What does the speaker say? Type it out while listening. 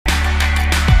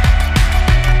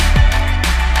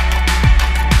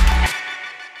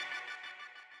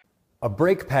A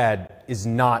brake pad is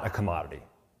not a commodity.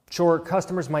 Sure,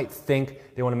 customers might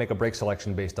think they want to make a brake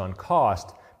selection based on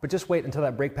cost, but just wait until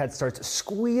that brake pad starts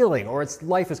squealing or its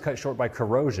life is cut short by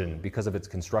corrosion because of its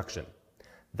construction.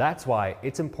 That's why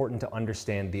it's important to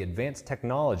understand the advanced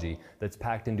technology that's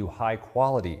packed into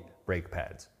high-quality brake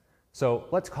pads. So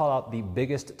let's call out the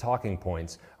biggest talking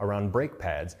points around brake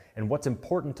pads and what's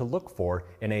important to look for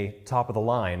in a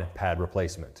top-of-the-line pad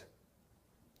replacement.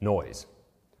 Noise.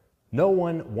 No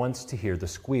one wants to hear the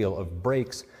squeal of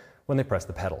brakes when they press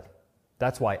the pedal.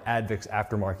 That's why ADVICS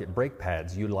aftermarket brake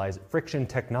pads utilize friction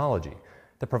technology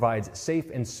that provides safe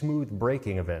and smooth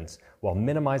braking events while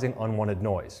minimizing unwanted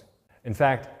noise. In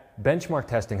fact, benchmark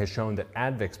testing has shown that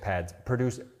ADVICS pads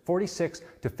produce 46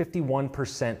 to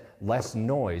 51% less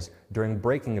noise during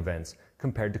braking events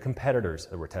compared to competitors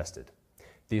that were tested.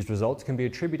 These results can be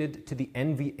attributed to the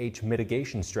NVH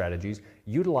mitigation strategies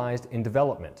utilized in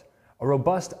development, a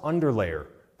robust underlayer,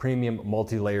 premium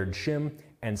multi-layered shim,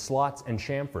 and slots and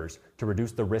chamfers to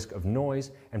reduce the risk of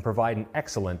noise and provide an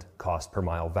excellent cost per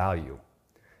mile value.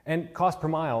 And cost per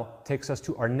mile takes us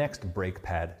to our next brake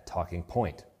pad talking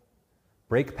point.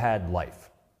 Brake pad life.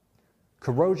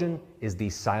 Corrosion is the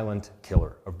silent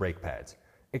killer of brake pads.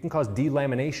 It can cause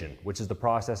delamination, which is the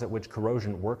process at which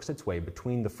corrosion works its way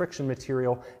between the friction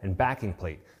material and backing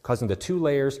plate, causing the two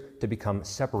layers to become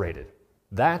separated.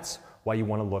 That's why you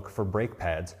want to look for brake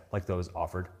pads like those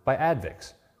offered by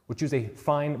ADVICS, which use a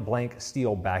fine blank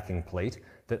steel backing plate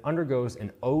that undergoes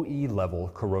an OE level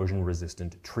corrosion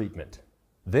resistant treatment.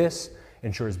 This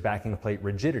ensures backing plate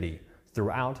rigidity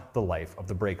throughout the life of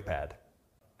the brake pad.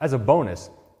 As a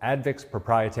bonus, ADVICS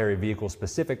proprietary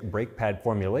vehicle-specific brake pad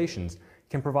formulations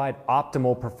can provide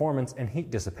optimal performance and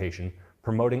heat dissipation,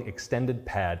 promoting extended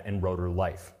pad and rotor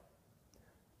life.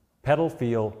 Pedal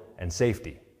feel and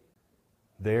safety.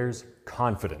 There's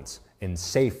confidence in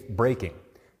safe braking.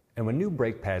 And when new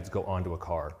brake pads go onto a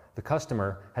car, the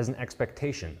customer has an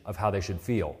expectation of how they should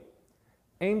feel.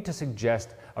 Aim to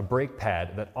suggest a brake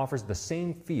pad that offers the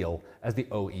same feel as the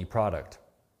OE product.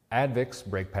 ADVICS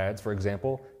brake pads, for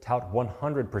example, tout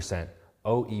 100%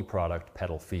 OE product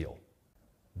pedal feel.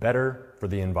 Better for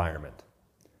the environment.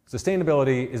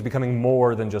 Sustainability is becoming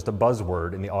more than just a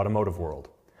buzzword in the automotive world.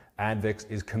 ADVICS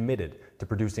is committed to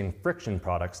producing friction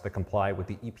products that comply with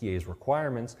the EPA's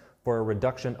requirements for a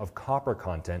reduction of copper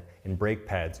content in brake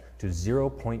pads to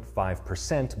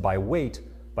 0.5% by weight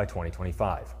by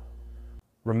 2025.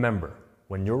 Remember,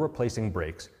 when you're replacing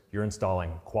brakes, you're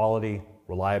installing quality,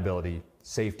 reliability,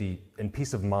 safety, and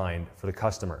peace of mind for the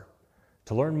customer.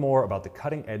 To learn more about the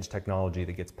cutting-edge technology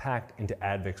that gets packed into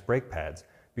ADVICS brake pads,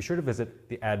 be sure to visit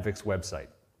the ADVICS website,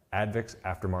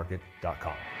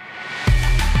 advicsaftermarket.com.